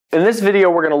In this video,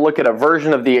 we're going to look at a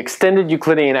version of the extended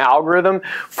Euclidean algorithm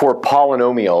for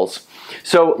polynomials.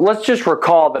 So let's just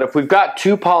recall that if we've got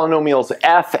two polynomials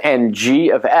f and g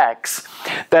of x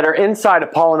that are inside a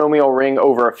polynomial ring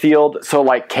over a field, so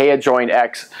like k adjoint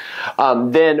x,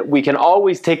 then we can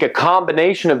always take a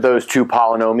combination of those two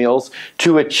polynomials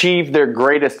to achieve their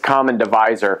greatest common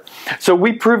divisor. So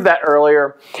we proved that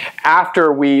earlier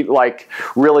after we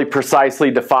really precisely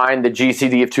defined the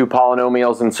GCD of two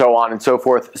polynomials and so on and so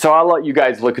forth. So I'll let you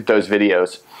guys look at those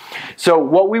videos. So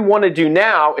what we want to do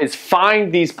now is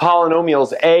find these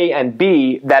polynomials a and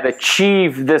b that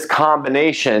achieve this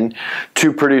combination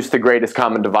to produce the greatest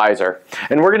common divisor.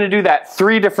 And we're going to do that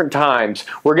 3 different times.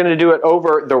 We're going to do it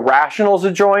over the rationals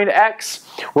adjoint x,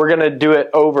 we're going to do it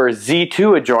over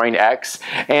z2 adjoint x,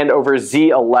 and over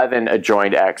z11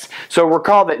 adjoint x. So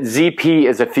recall that zp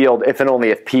is a field if and only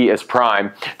if p is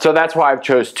prime. So that's why I've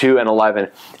chose 2 and 11.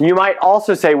 You might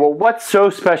also say, well, what's so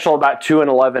special about 2 and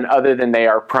 11 other than they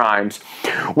are primes?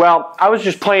 Well, I was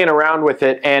just playing around with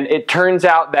it, and it turns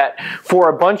out that for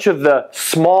a bunch of the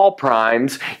small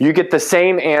primes, you get the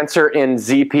same answer in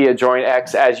zp adjoint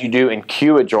x as you do in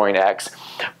q adjoint x.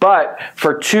 But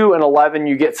for 2 and 11,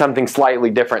 you get something slightly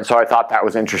different, so I thought that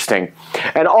was interesting.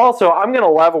 And also, I'm going to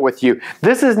level with you.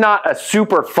 This is not a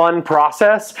super fun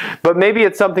process, but maybe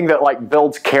it's something that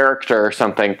builds character or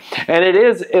something. And it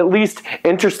is at least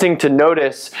interesting to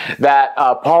notice that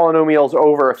polynomials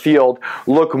over a field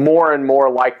look more and more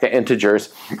like the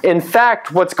integers. In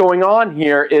fact, what's going on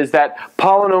here is that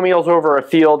polynomials over a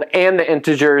field and the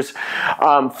integers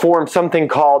form something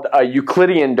called a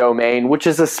Euclidean domain, which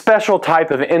is a special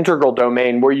type of integral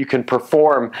domain where you can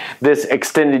perform this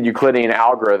extended Euclidean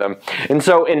algorithm. And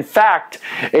so, in fact,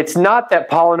 it's not that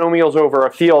polynomials over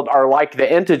a field are like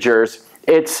the integers.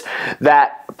 It's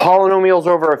that polynomials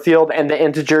over a field and the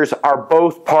integers are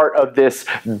both part of this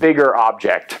bigger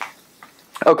object.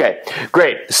 Okay,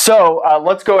 great. So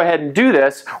let's go ahead and do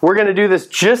this. We're going to do this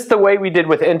just the way we did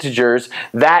with integers.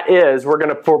 That is, we're going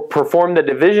to perform the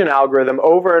division algorithm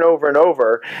over and over and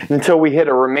over until we hit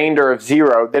a remainder of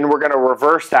 0. Then we're going to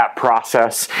reverse that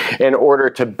process in order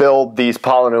to build these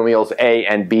polynomials a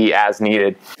and b as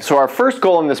needed. So our first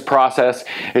goal in this process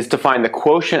is to find the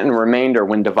quotient and remainder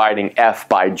when dividing f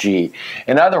by g.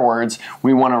 In other words,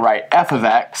 we want to write f of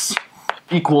x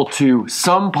equal to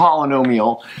some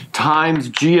polynomial times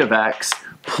g of x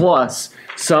plus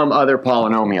some other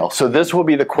polynomial. So this will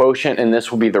be the quotient and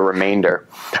this will be the remainder.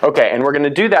 Okay, and we're going to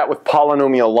do that with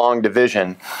polynomial long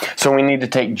division. So we need to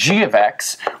take g of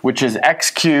x, which is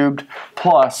x cubed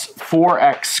plus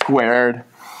 4x squared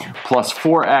plus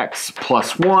 4x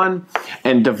plus 1,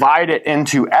 and divide it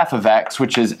into f of x,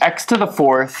 which is x to the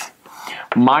 4th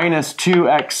minus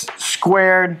 2x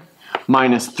squared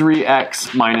minus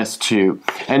 3x minus 2.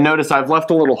 And notice I've left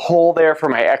a little hole there for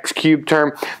my x cubed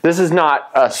term. This is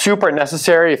not super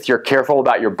necessary if you're careful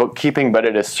about your bookkeeping, but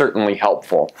it is certainly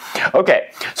helpful.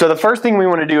 Okay, so the first thing we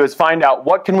want to do is find out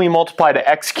what can we multiply to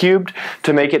x cubed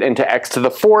to make it into x to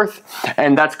the 4th,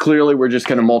 and that's clearly we're just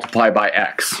going to multiply by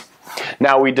x.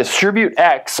 Now we distribute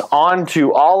x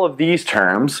onto all of these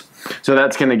terms, so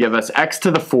that's going to give us x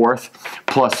to the 4th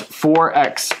plus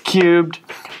 4x cubed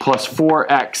plus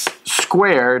 4x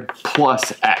squared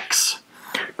plus x.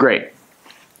 Great.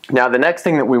 Now the next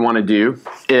thing that we want to do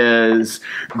is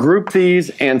group these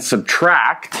and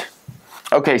subtract.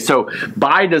 Okay, so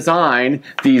by design,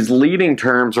 these leading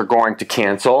terms are going to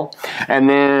cancel, and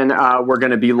then we're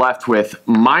going to be left with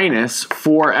minus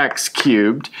 4x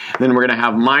cubed, then we're going to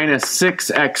have minus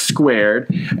 6x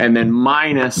squared, and then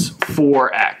minus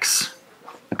 4x.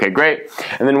 Okay, great.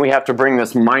 And then we have to bring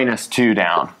this minus 2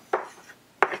 down.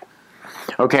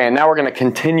 Okay, and now we're going to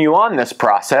continue on this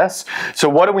process. So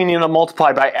what do we need to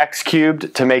multiply by x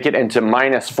cubed to make it into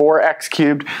minus 4x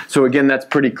cubed? So again, that's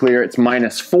pretty clear. It's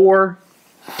minus 4.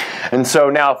 And so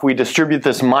now if we distribute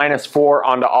this minus 4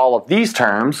 onto all of these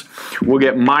terms, we'll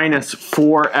get minus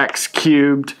 4x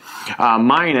cubed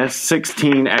minus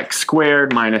 16x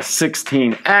squared minus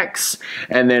 16x,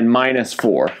 and then minus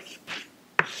 4.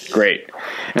 Great.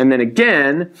 And then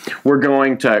again, we're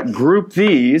going to group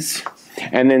these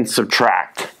and then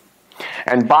subtract.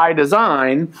 And by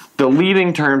design, the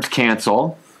leading terms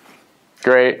cancel.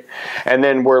 Great. And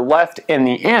then we're left in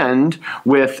the end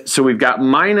with, so we've got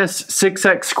minus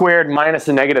 6x squared minus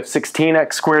a negative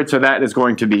 16x squared, so that is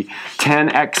going to be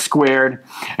 10x squared.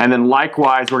 And then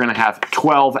likewise, we're going to have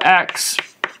 12x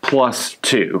plus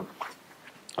 2.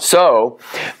 So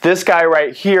this guy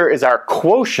right here is our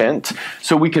quotient,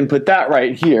 so we can put that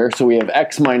right here. So we have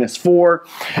x minus 4,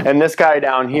 and this guy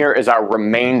down here is our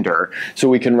remainder. So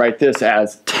we can write this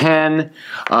as 10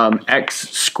 x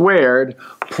squared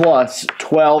plus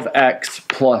 12x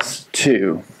plus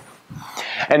 2.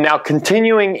 And now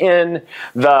continuing in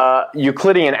the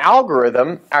Euclidean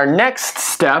algorithm, our next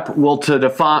step will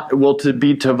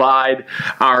be divide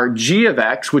our g of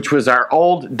x, which was our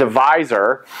old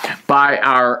divisor, by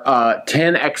our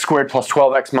 10x squared plus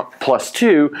 12x plus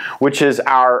 2, which is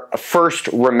our first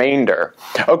remainder.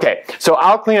 Okay, so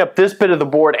I'll clean up this bit of the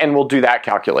board and we'll do that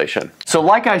calculation. So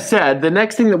like I said, the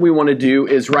next thing that we want to do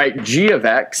is write g of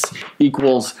x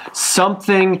equals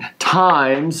something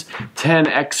times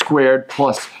 10x squared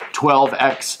plus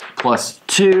 12x plus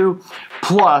 2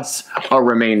 plus a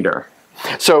remainder.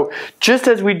 So just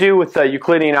as we do with the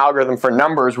Euclidean algorithm for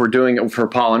numbers, we're doing it for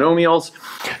polynomials.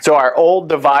 So our old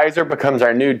divisor becomes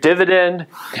our new dividend,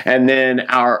 and then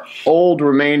our old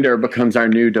remainder becomes our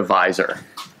new divisor.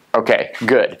 Okay,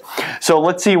 good. So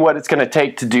let's see what it's going to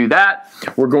take to do that.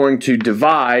 We're going to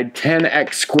divide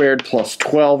 10x squared plus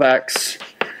 12x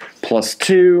plus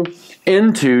 2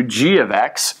 into g of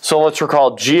x. So let's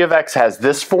recall g of x has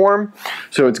this form.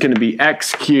 So it's going to be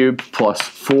x cubed plus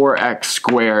 4x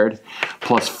squared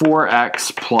plus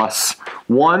 4x plus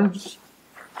 1.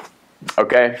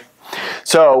 Okay.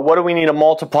 So what do we need to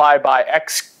multiply by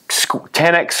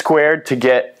 10x squared to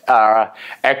get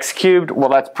x cubed? Well,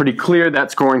 that's pretty clear.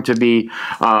 That's going to be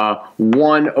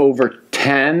 1 over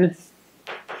 10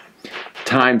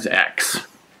 times x.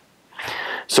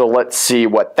 So let's see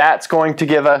what that's going to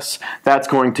give us. That's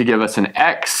going to give us an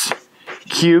x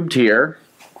cubed here.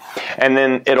 And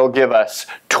then it'll give us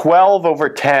 12 over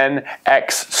 10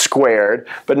 x squared.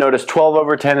 But notice 12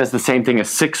 over 10 is the same thing as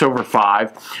 6 over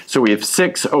 5. So we have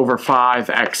 6 over 5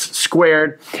 x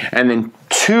squared. And then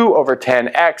 2 over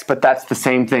 10 x, but that's the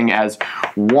same thing as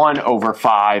 1 over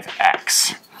 5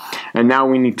 x. And now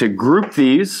we need to group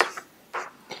these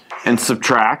and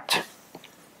subtract.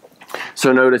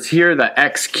 So notice here the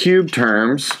x cubed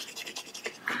terms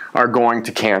are going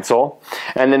to cancel.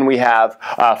 And then we have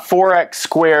 4x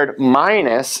squared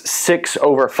minus 6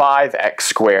 over 5x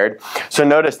squared. So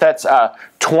notice that's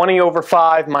 20 over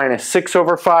 5 minus 6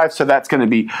 over 5. So that's going to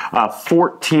be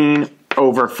 14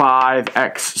 over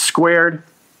 5x squared.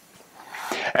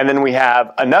 And then we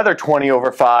have another 20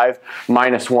 over 5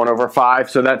 minus 1 over 5.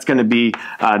 So that's going to be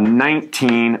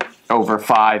 19 over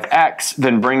 5x.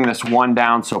 Then bring this 1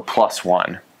 down, so plus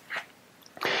 1.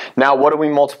 Now what do we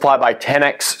multiply by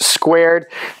 10x squared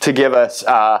to give us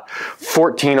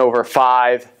 14 over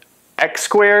 5x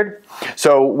squared?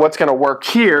 So what's going to work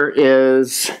here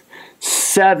is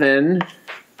 7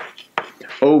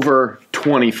 over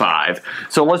 25.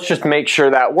 So let's just make sure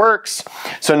that works.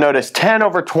 So notice 10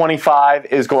 over 25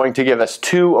 is going to give us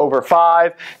 2 over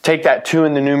 5. Take that 2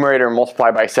 in the numerator and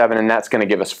multiply by 7, and that's going to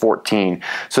give us 14.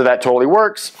 So that totally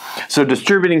works. So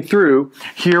distributing through,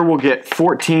 here we'll get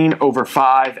 14 over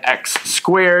 5x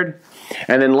squared.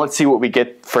 And then let's see what we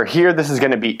get for here. This is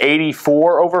going to be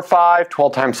 84 over 5.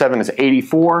 12 times 7 is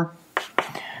 84.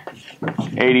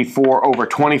 84 over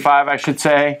 25, I should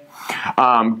say.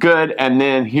 Good, and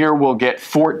then here we'll get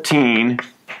 14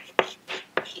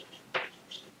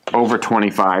 over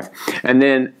 25. And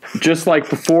then, just like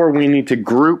before, we need to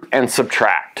group and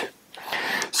subtract.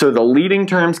 So the leading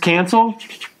terms cancel.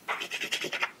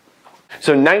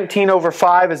 So 19 over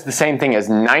 5 is the same thing as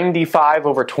 95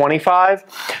 over 25.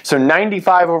 So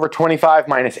 95 over 25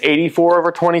 minus 84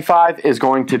 over 25 is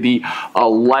going to be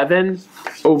 11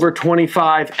 over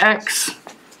 25x.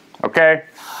 Okay?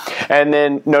 And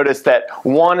then notice that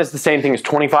 1 is the same thing as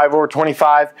 25 over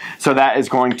 25, so that is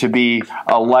going to be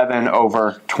 11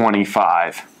 over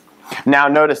 25. Now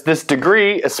notice this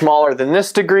degree is smaller than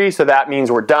this degree, so that means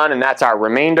we're done, and that's our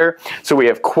remainder. So we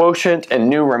have quotient and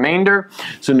new remainder.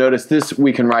 So notice this,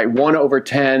 we can write 1 over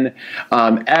 10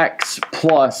 x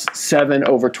plus 7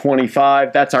 over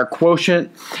 25. That's our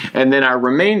quotient. And then our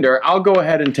remainder, I'll go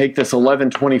ahead and take this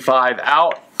 1125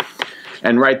 out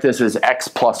and write this as x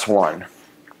plus 1.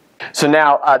 So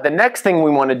now the next thing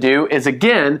we want to do is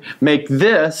again make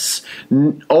this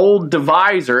old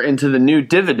divisor into the new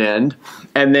dividend,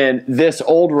 and then this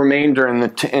old remainder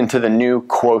into the new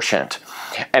quotient.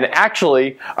 And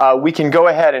actually we can go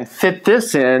ahead and fit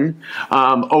this in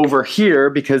over here,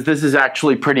 because this is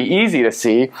actually pretty easy to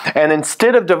see. And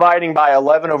instead of dividing by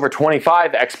 11 over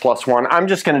 25 x plus 1, I'm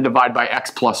just going to divide by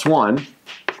x plus 1.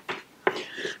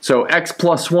 So x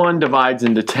plus 1 divides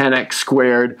into 10x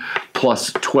squared plus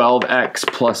 12x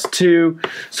plus 2.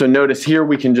 So notice here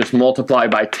we can just multiply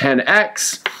by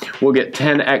 10x. We'll get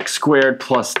 10x squared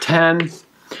plus 10.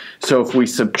 So if we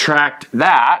subtract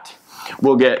that,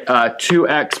 we'll get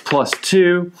 2x plus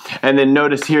 2. And then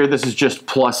notice here this is just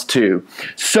plus 2.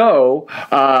 So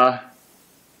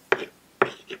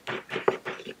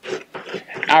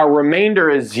our remainder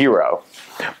is 0.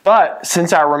 But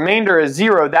since our remainder is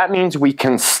 0, that means we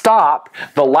can stop.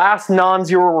 The last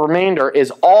non-zero remainder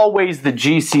is always the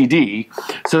GCD.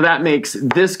 So that makes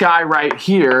this guy right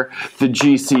here the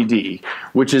GCD,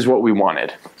 which is what we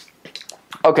wanted.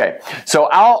 Okay, so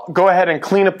I'll go ahead and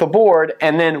clean up the board,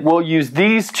 and then we'll use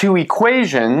these two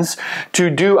equations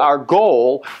to do our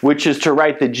goal, which is to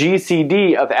write the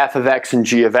GCD of f of x and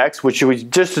g of x, which we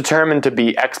just determined to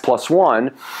be x plus 1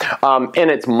 in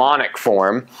its monic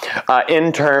form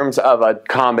in terms of a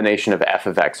combination of f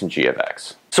of x and g of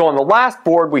x. So on the last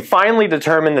board, we finally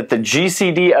determined that the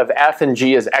GCD of f and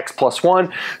g is x plus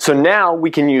 1. So now we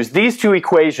can use these two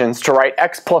equations to write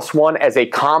x plus 1 as a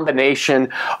combination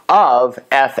of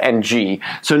f and g.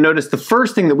 So notice the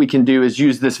first thing that we can do is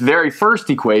use this very first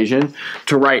equation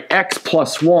to write x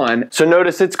plus 1. So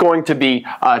notice it's going to be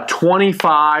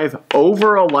 25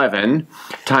 over 11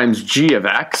 times g of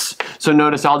x. So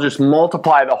notice I'll just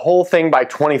multiply the whole thing by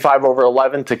 25 over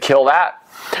 11 to kill that.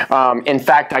 In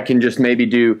fact, I can just maybe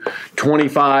do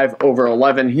 25 over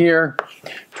 11 here,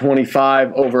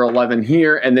 25 over 11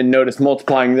 here, and then notice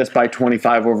multiplying this by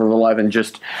 25 over 11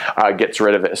 just gets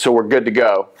rid of it. So we're good to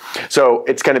go. So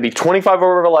it's going to be 25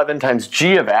 over 11 times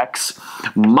g of x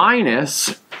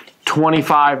minus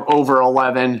 25 over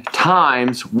 11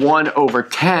 times 1 over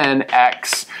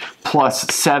 10x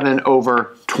plus 7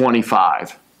 over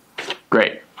 25.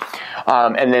 Great.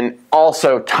 And then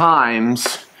also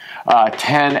times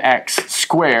 10x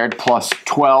squared plus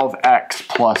 12x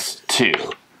plus 2.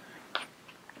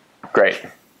 Great.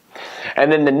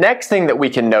 And then the next thing that we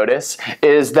can notice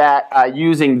is that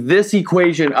using this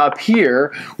equation up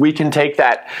here, we can take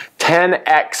that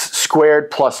 10x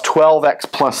squared plus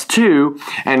 12x plus 2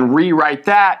 and rewrite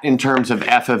that in terms of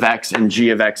f of x and g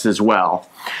of x as well.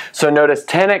 So notice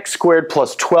 10x squared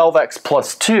plus 12x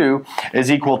plus 2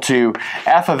 is equal to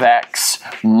f of x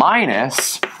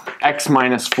minus x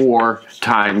minus 4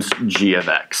 times g of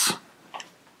x.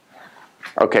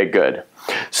 Okay, good.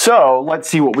 So let's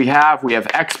see what we have. We have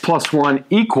x plus 1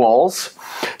 equals.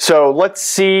 So let's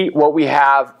see what we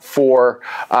have for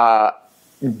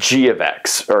g of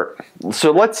x.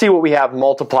 So let's see what we have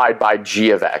multiplied by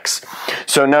g of x.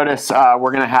 So notice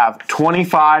we're going to have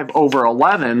 25 over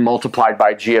 11 multiplied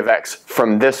by g of x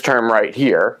from this term right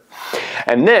here.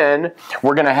 And then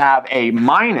we're going to have a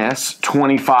minus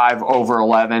 25 over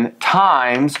 11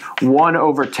 times 1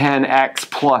 over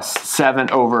 10x plus 7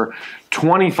 over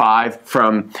 25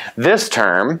 from this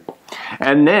term.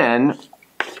 And then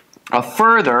a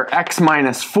further x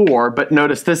minus 4, but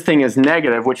notice this thing is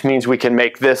negative, which means we can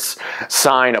make this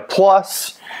sign a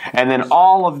plus. And then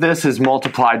all of this is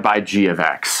multiplied by g of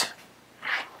x.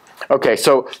 Okay,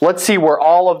 so let's see where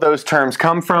all of those terms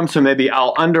come from. So maybe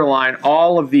I'll underline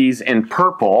all of these in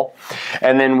purple.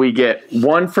 And then we get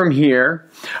 1 from here,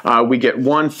 we get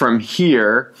 1 from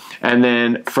here, and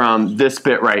then from this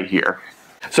bit right here.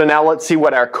 So now let's see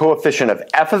what our coefficient of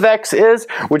f of x is,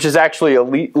 which is actually a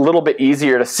little bit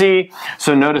easier to see.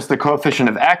 So notice the coefficient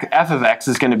of f of x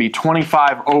is going to be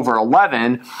 25 over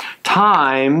 11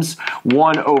 times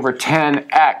 1 over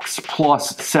 10x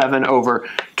plus 7 over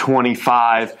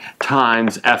 25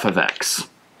 times f of x.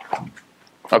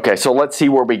 Okay, so let's see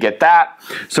where we get that.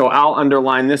 So I'll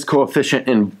underline this coefficient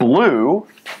in blue.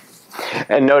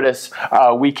 And notice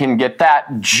we can get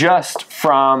that just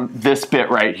from this bit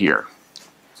right here.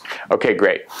 Okay,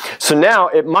 great. So now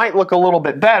it might look a little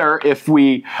bit better if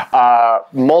we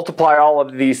multiply all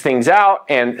of these things out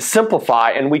and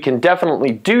simplify, and we can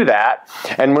definitely do that.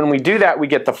 And when we do that, we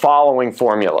get the following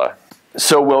formula.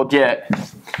 So we'll get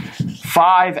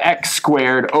 5x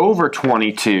squared over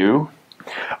 22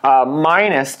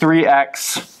 minus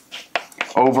 3x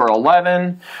over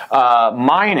 11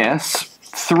 minus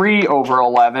 3 over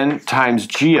 11 times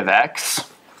g of x.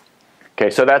 Okay,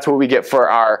 so that's what we get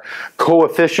for our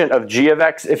coefficient of g of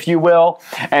x, if you will.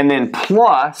 And then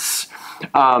plus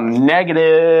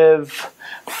negative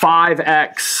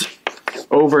 5x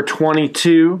over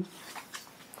 22.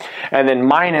 And then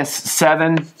minus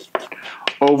 7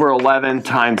 over 11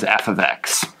 times f of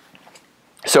x.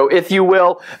 So if you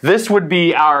will, this would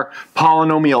be our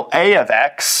polynomial a of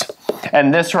x,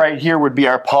 and this right here would be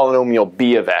our polynomial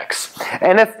b of x.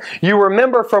 And if you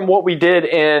remember from what we did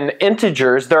in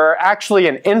integers, there are actually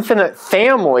an infinite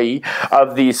family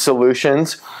of these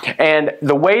solutions, and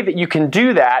the way that you can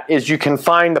do that is you can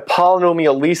find the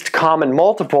polynomial least common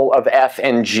multiple of f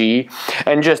and g,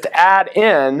 and just add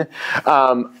in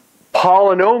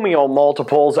polynomial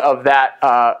multiples of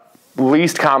that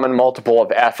least common multiple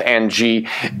of f and g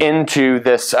into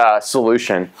this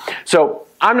solution. So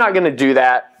I'm not going to do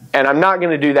that, and I'm not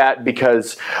going to do that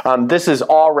because this is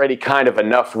already kind of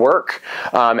enough work,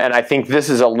 and I think this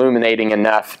is illuminating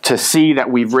enough to see that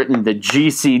we've written the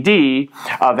GCD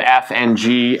of f and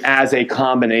g as a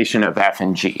combination of f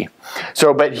and g.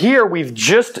 So, but here we've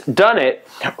just done it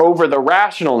over the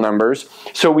rational numbers,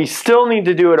 so we still need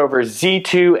to do it over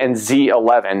z2 and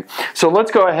z11. So let's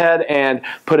go ahead and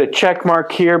put a check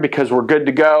mark here because we're good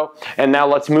to go, and now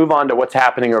let's move on to what's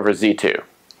happening over z2.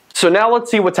 So now let's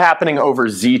see what's happening over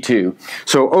z2.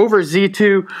 So over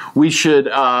z2, we should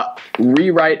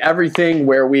rewrite everything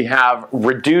where we have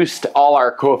reduced all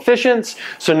our coefficients.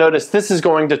 So notice this is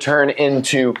going to turn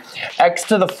into x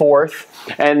to the fourth,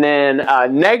 and then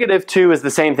negative 2 is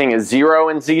the same thing as 0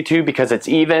 in z2 because it's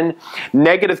even.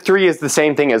 Negative 3 is the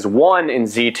same thing as 1 in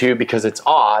z2 because it's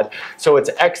odd. So it's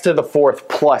x to the fourth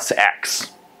plus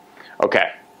x.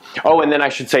 Okay. Oh, and then I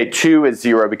should say 2 is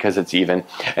 0 because it's even.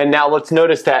 And now let's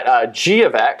notice that g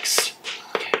of x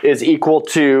is equal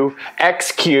to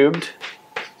x cubed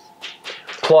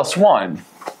plus 1.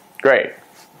 Great.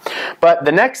 But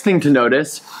the next thing to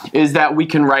notice is that we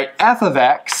can write f of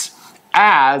x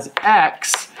as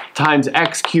x times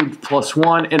x cubed plus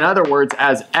 1. In other words,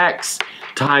 as x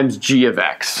times g of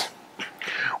x,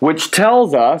 which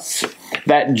tells us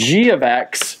that g of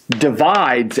x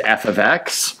divides f of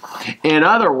x. In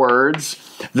other words,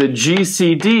 the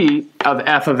GCD of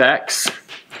f of x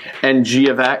and g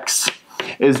of x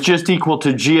is just equal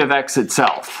to g of x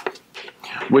itself,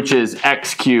 which is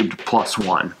x cubed plus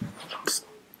 1.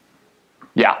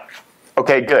 Yeah.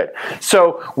 Okay, good.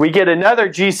 So we get another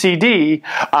GCD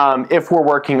if we're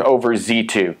working over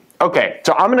z2. Okay,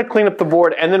 so I'm going to clean up the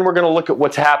board, and then we're going to look at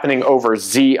what's happening over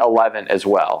z11 as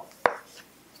well.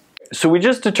 So we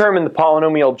just determined the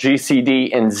polynomial GCD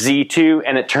in z2,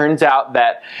 and it turns out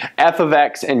that f of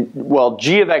x and, well,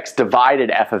 g of x divided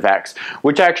f of x,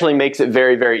 which actually makes it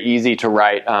very, very easy to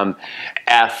write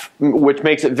which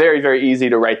makes it very, very easy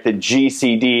to write the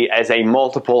GCD as a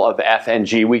multiple of f and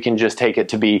g. We can just take it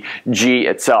to be g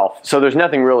itself. So there's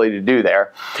nothing really to do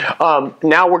there.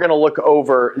 Now we're going to look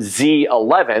over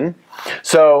z11.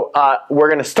 So we're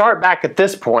going to start back at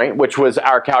this point, which was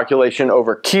our calculation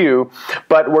over q,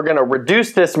 but we're going to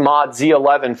reduce this mod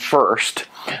z11 first.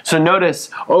 So notice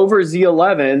over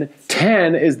z11,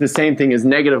 10 is the same thing as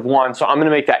negative 1, so I'm going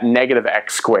to make that negative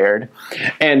x squared.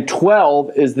 And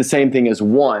 12 is the same thing as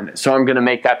 1, so I'm going to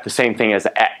make that the same thing as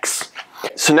x.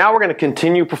 So now we're going to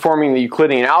continue performing the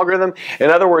Euclidean algorithm.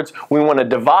 In other words, we want to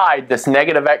divide this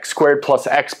negative x squared plus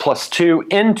x plus 2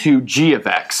 into g of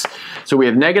x. So we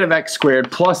have negative x squared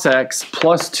plus x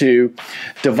plus 2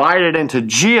 divided into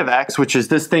g of x, which is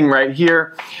this thing right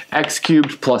here, x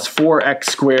cubed plus 4x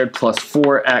squared plus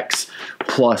 4x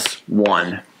plus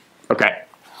 1. Okay.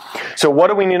 So what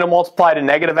do we need to multiply to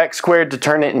negative x squared to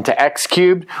turn it into x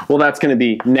cubed? Well, that's going to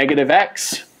be negative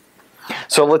x.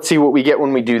 So let's see what we get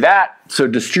when we do that. So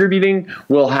distributing,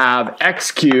 we'll have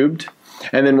x cubed,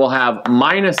 and then we'll have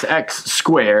minus x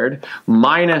squared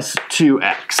minus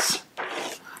 2x.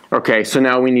 Okay, so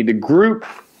now we need to group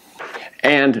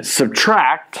and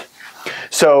subtract.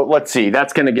 So let's see,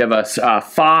 that's going to give us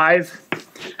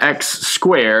 5x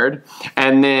squared,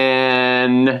 and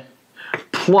then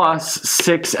plus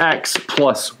 6x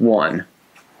plus 1.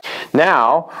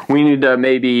 Now, we need to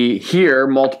maybe here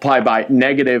multiply by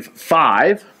negative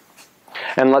 5.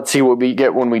 And let's see what we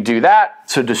get when we do that.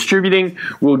 So distributing,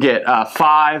 we'll get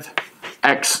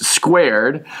 5x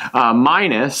squared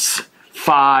minus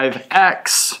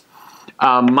 5x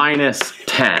minus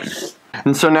 10.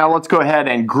 And so now let's go ahead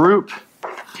and group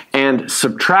and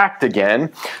subtract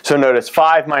again. So notice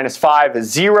 5 minus 5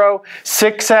 is 0.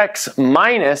 6x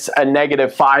minus a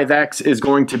negative 5x is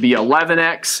going to be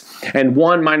 11x. And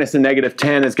 1 minus a negative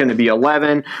 10 is going to be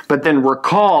 11. But then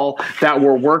recall that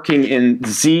we're working in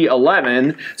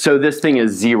z11, so this thing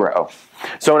is 0.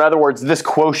 So in other words, this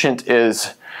quotient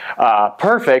is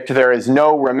perfect. There is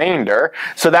no remainder.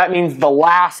 So that means the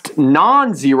last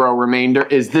non-zero remainder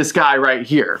is this guy right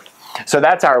here. So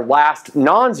that's our last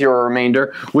non-zero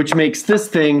remainder, which makes this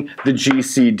thing the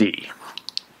GCD.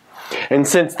 And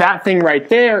since that thing right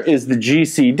there is the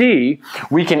GCD,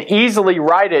 we can easily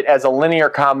write it as a linear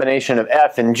combination of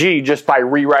f and g just by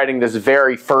rewriting this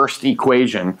very first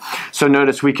equation. So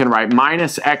notice we can write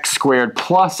minus x squared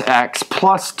plus x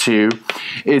plus 2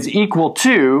 is equal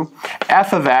to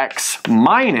f of x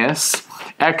minus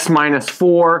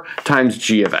 4 times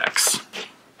g of x.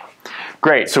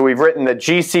 Great, so we've written the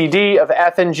GCD of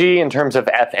f and g in terms of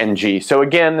f and g. So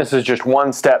again, this is just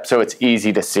one step, so it's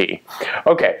easy to see.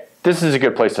 Okay, this is a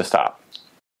good place to stop.